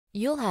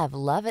You'll have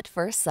love at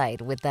first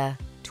sight with the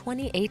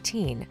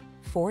 2018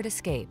 Ford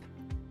Escape.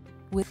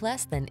 With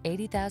less than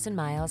 80,000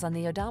 miles on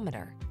the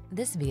odometer,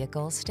 this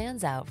vehicle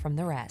stands out from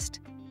the rest.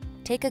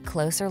 Take a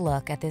closer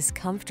look at this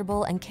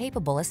comfortable and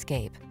capable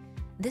Escape.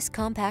 This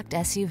compact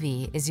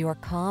SUV is your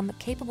calm,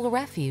 capable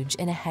refuge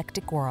in a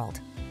hectic world.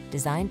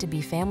 Designed to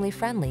be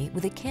family-friendly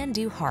with a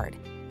can-do heart,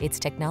 its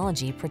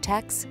technology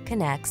protects,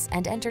 connects,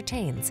 and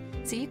entertains,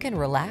 so you can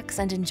relax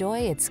and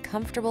enjoy its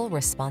comfortable,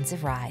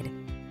 responsive ride.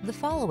 The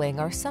following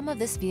are some of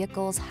this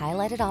vehicle's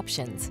highlighted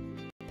options: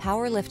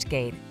 power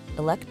liftgate,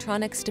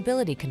 electronic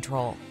stability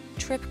control,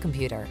 trip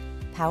computer,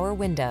 power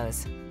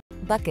windows,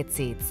 bucket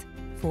seats,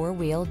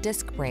 four-wheel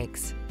disc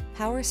brakes,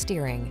 power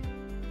steering.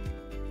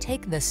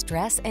 Take the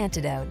stress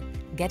antidote.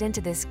 Get into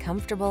this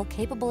comfortable,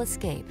 capable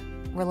Escape.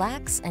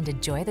 Relax and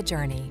enjoy the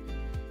journey.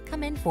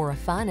 Come in for a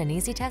fun and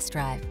easy test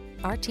drive.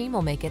 Our team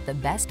will make it the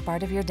best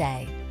part of your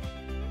day.